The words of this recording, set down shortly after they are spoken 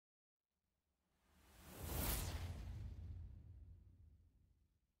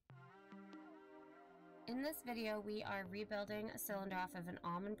In this video, we are rebuilding a cylinder off of an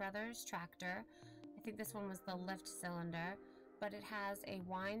Allmand Brothers tractor. I think this one was the lift cylinder, but it has a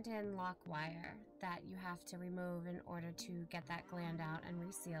wind-in lock wire that you have to remove in order to get that gland out and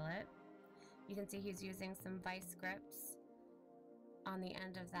reseal it. You can see he's using some vice grips on the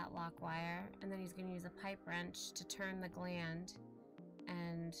end of that lock wire, and then he's going to use a pipe wrench to turn the gland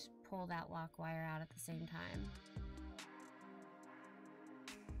and pull that lock wire out at the same time.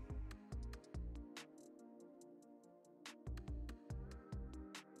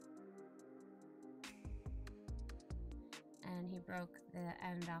 And he broke the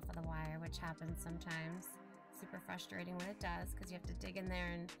end off of the wire, which happens sometimes. Super frustrating when it does, because you have to dig in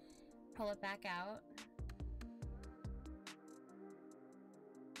there and pull it back out.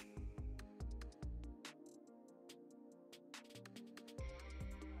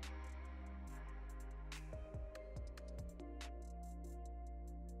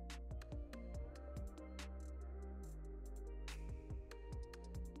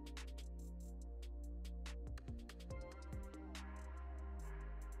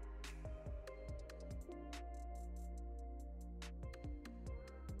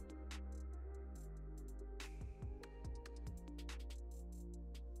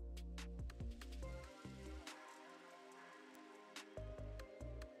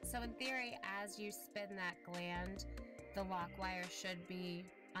 So in theory, as you spin that gland, the lock wire should be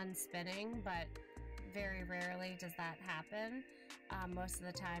unspinning, but very rarely does that happen. Most of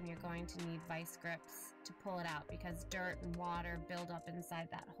the time you're going to need vice grips to pull it out because dirt and water build up inside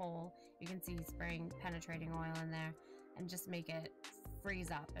that hole. You can see he's spraying penetrating oil in there and just make it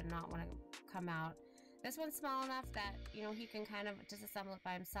freeze up and not want to come out. This one's small enough that, you know, he can kind of disassemble it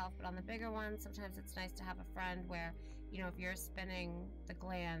by himself, but on the bigger one, sometimes it's nice to have a friend where, you know, if you're spinning the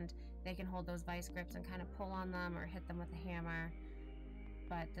gland, they can hold those vice grips and kind of pull on them or hit them with a hammer.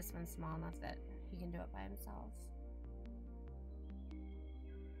 But this one's small enough that he can do it by himself.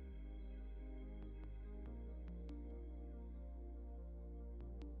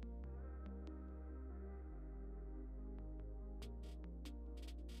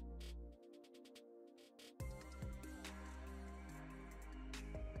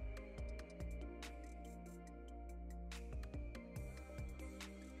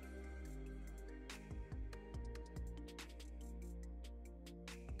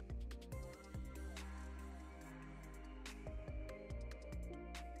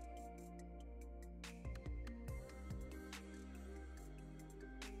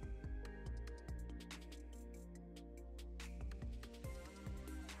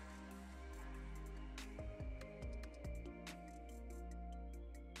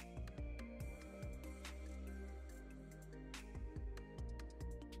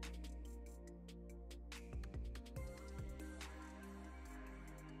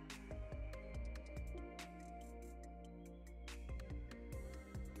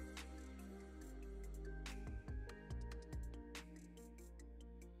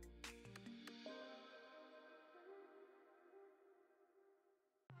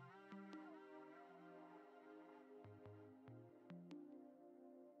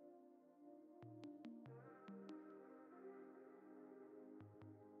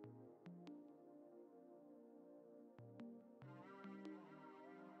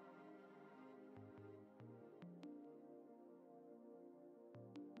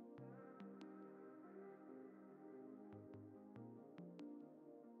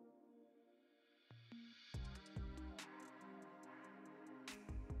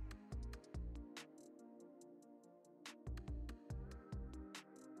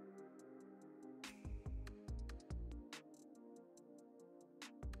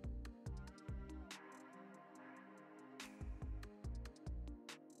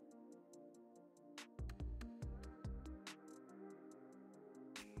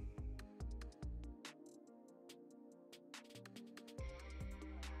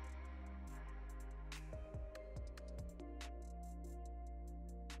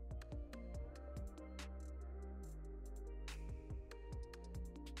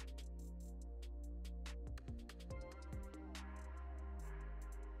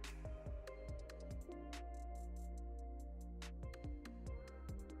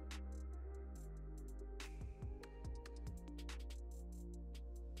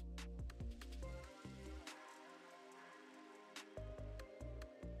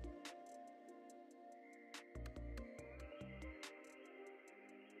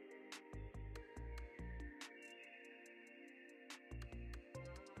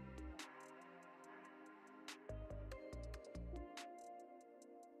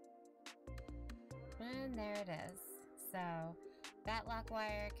 And there it is. So that lock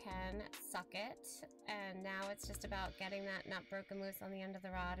wire can suck it, and now it's just about getting that nut broken loose on the end of the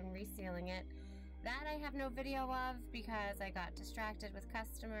rod and resealing it. That I have no video of because I got distracted with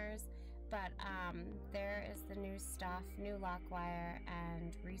customers, but there is the new stuff, new lock wire,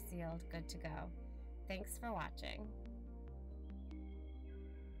 and resealed, good to go. Thanks for watching.